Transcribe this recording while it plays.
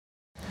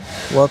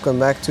Welcome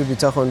back to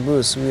Bitachon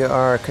Boost. We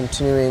are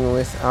continuing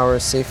with our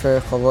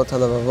Sefer Chovot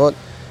HaLevavot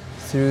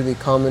through the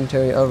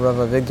commentary of Rav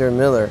Avigdor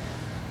Miller.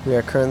 We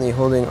are currently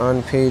holding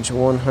on page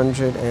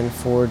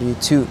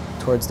 142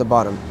 towards the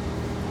bottom.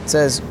 It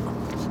says,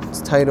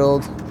 it's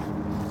titled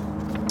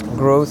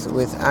Growth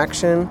with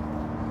Action,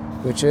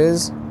 which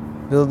is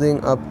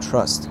building up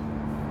trust.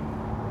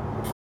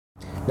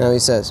 Now he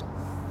says,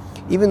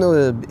 even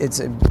though it's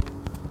a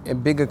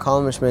big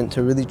accomplishment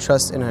to really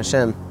trust in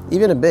Hashem,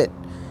 even a bit,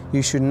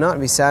 you should not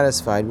be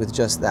satisfied with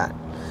just that.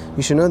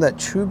 You should know that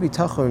true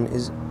bitachon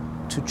is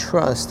to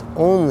trust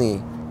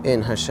only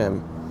in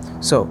Hashem.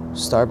 So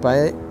start by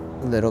a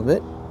little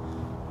bit,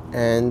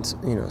 and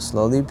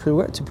slowly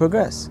to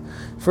progress.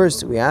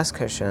 First, we ask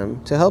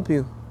Hashem to help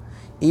you,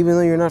 even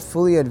though you're not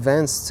fully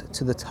advanced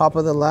to the top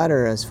of the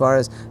ladder as far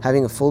as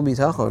having a full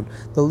bitachon.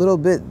 The little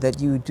bit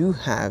that you do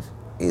have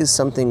is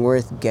something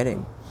worth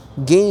getting.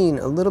 Gain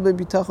a little bit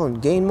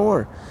bitachon, gain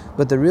more.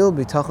 But the real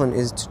bitachon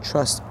is to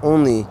trust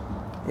only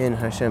in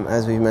Hashem,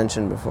 as we've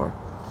mentioned before.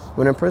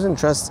 When a person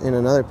trusts in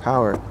another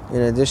power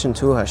in addition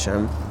to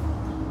Hashem,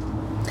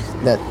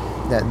 that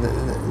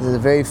the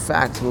very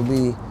fact will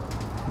be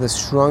the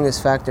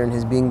strongest factor in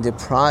his being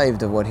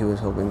deprived of what he was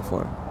hoping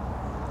for.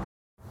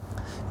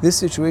 This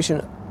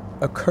situation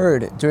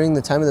occurred during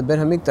the time of the Beit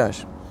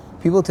HaMikdash.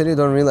 People today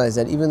don't realize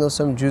that even though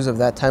some Jews of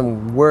that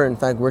time were in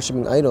fact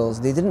worshipping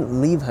idols, they didn't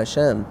leave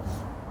Hashem.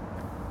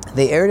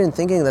 They erred in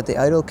thinking that the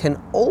idol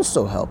can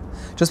also help.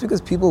 Just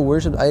because people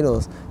worshipped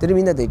idols didn't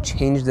mean that they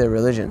changed their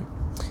religion.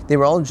 They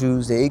were all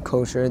Jews, they ate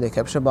kosher, they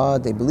kept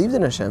Shabbat, they believed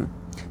in Hashem.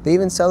 They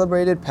even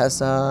celebrated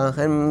Pesach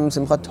and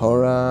Simchat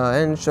Torah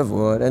and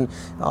Shavuot and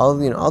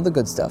all the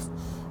good stuff.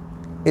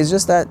 It's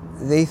just that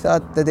they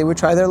thought that they would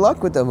try their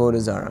luck with the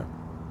Avodah Zarah,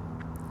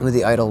 with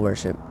the idol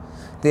worship.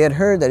 They had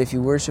heard that if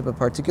you worship a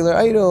particular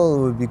idol,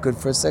 it would be good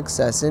for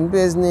success in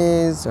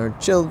business or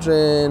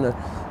children, or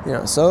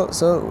so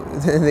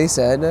they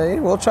said,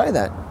 we'll try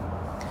that.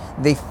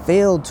 They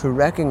failed to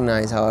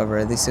recognize,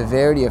 however, the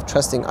severity of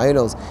trusting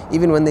idols,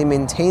 even when they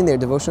maintain their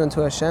devotion unto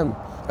Hashem.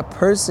 A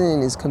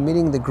person is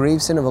committing the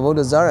grave sin of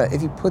Avodah Zarah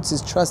if he puts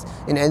his trust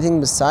in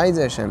anything besides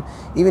Hashem,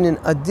 even in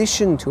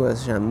addition to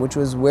Hashem, which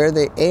was where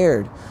they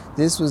erred.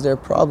 This was their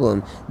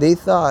problem. They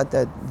thought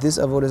that this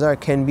Avodah Zarah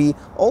can be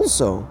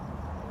also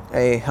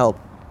a help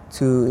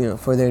to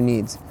for their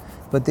needs,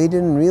 but they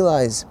didn't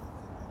realize,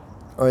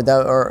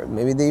 or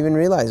maybe they even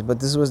realized, but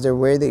this was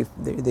where they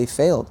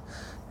failed,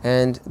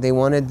 and they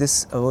wanted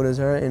this Avodah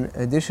Zarah in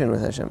addition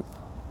with Hashem.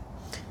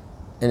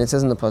 And it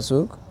says in the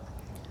pasuk,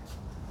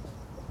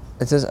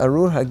 it says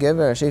Arur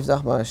hagever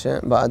sheyiftach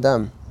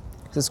ba'adam.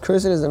 It says,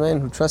 cursed is the man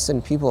who trusts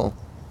in people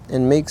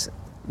and makes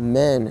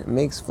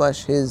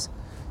flesh his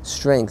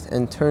strength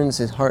and turns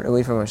his heart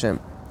away from Hashem.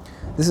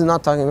 This is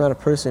not talking about a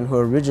person who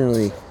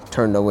originally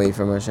turned away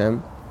from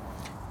Hashem.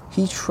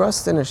 He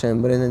trusts in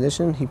Hashem, but in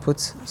addition, he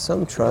puts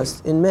some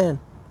trust in man,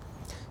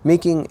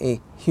 making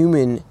a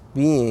human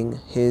being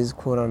his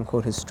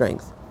quote-unquote his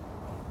strength.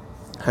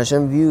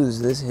 Hashem views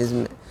this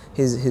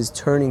his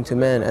turning to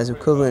man as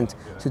equivalent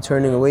to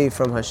turning away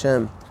from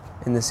Hashem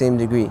in the same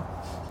degree.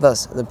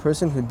 Thus, the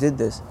person who did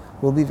this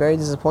will be very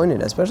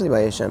disappointed, especially by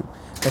Hashem.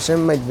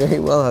 Hashem might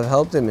very well have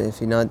helped him if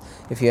he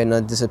had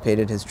not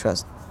dissipated his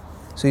trust.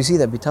 So you see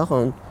that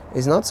bitachon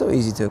is not so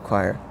easy to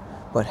acquire,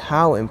 but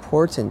how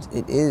important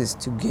it is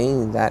to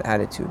gain that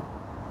attitude.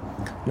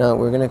 Now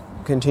we're going to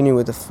continue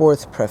with the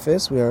fourth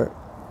preface,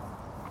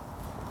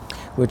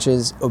 which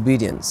is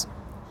obedience.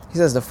 He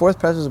says the fourth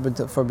preface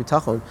for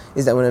bitachon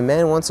is that when a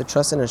man wants to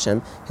trust in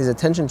Hashem, his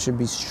attention should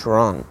be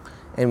strong,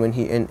 and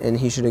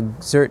he should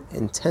exert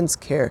intense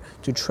care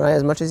to try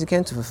as much as he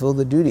can to fulfill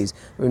the duties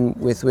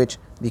with which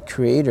the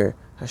Creator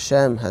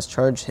Hashem has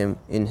charged him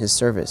in his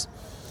service.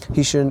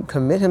 He should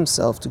commit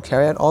himself to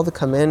carry out all the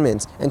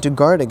commandments and to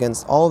guard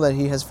against all that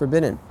he has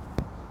forbidden,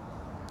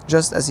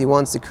 just as he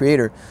wants the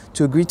Creator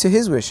to agree to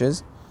his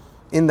wishes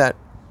in that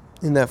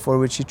for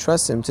which he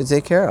trusts him to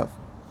take care of.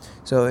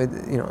 So,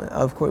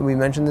 of course, we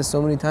mentioned this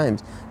so many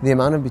times. The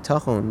amount of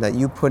bitachon that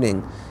you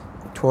putting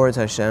towards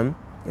Hashem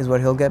is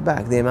what He'll get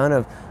back. The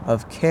amount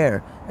of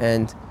care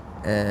and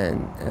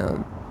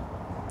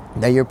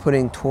that you're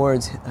putting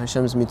towards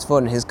Hashem's mitzvot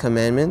and His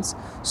commandments,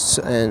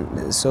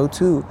 so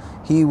too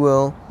He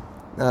will,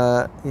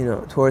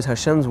 towards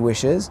Hashem's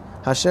wishes,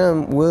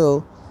 Hashem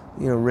will,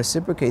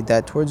 reciprocate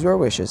that towards your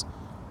wishes.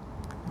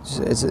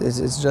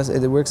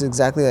 It works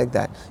exactly like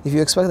that. If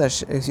you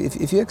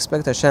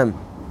expect Hashem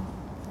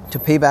to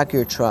pay back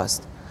your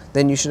trust,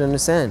 then you should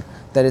understand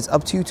that it's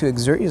up to you to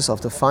exert yourself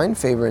to find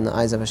favor in the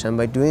eyes of Hashem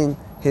by doing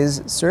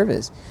His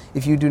service.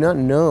 If you do not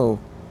do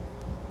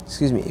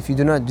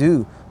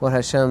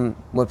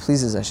what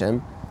pleases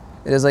Hashem,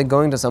 it is like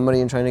going to somebody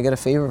and trying to get a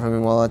favor from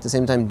him while at the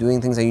same time doing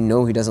things that He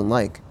doesn't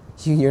like.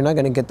 You're not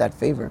going to get that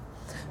favor.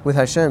 With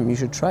Hashem, you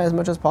should try as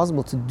much as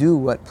possible to do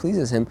what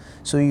pleases Him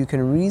so you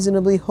can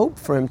reasonably hope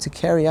for Him to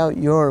carry out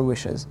your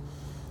wishes.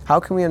 How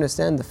can we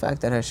understand the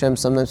fact that Hashem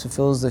sometimes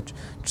fulfills the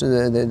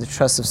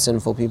trust of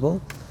sinful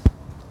people?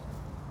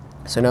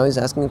 So now he's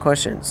asking a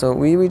question. So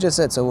we just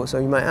said, so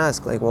you might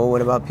ask, like, well,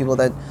 what about people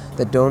that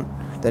don't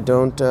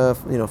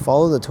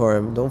follow the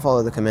Torah, don't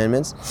follow the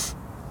commandments?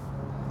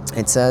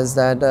 It says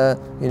that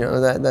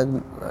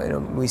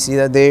we see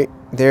that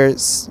their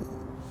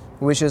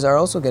wishes are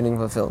also getting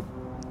fulfilled.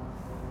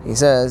 He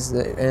says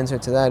the answer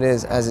to that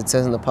is, as it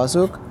says in the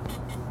pasuk,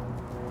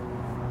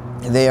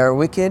 they are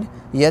wicked,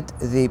 yet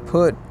they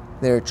put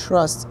their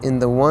trust in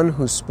the one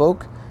who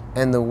spoke,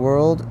 and the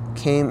world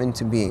came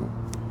into being,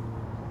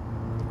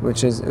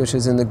 which is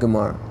in the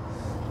Gemara.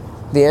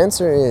 The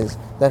answer is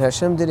that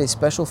Hashem did a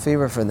special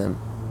favor for them,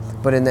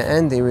 but in the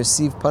end they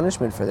received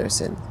punishment for their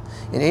sin.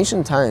 In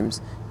ancient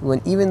times,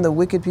 when even the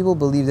wicked people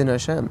believed in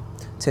Hashem,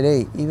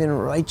 today even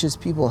righteous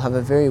people have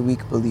a very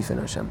weak belief in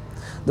Hashem.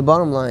 The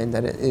bottom line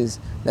is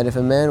that if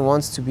a man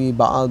wants to be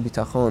Ba'al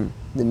Bitachon,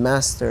 the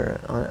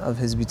master of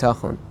his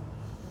Bitachon,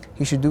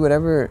 he should do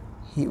whatever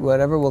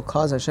will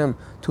cause Hashem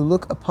to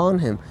look upon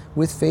him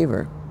with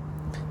favor.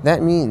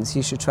 That means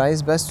he should try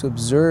his best to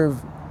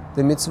observe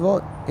the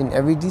mitzvot in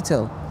every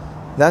detail.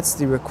 That's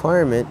the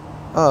requirement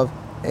of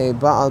a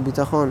Ba'al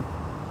Bitachon.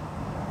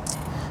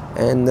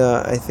 And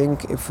I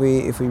think if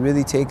we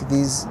really take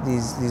these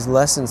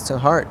lessons to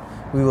heart,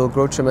 we will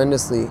grow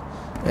tremendously,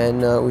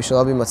 and we shall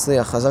all be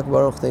matzliach. Chazak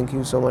Baruch. Thank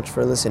you so much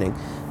for listening.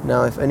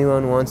 Now, if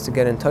anyone wants to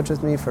get in touch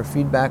with me for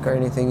feedback or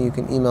anything, you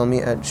can email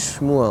me at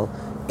Shmuel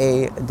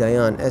A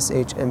Dayan,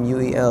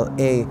 SHMUELADAYAN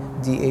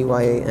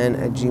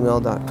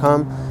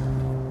 @gmail.com.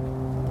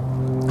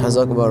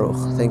 Chazak Baruch.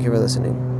 Thank you for listening.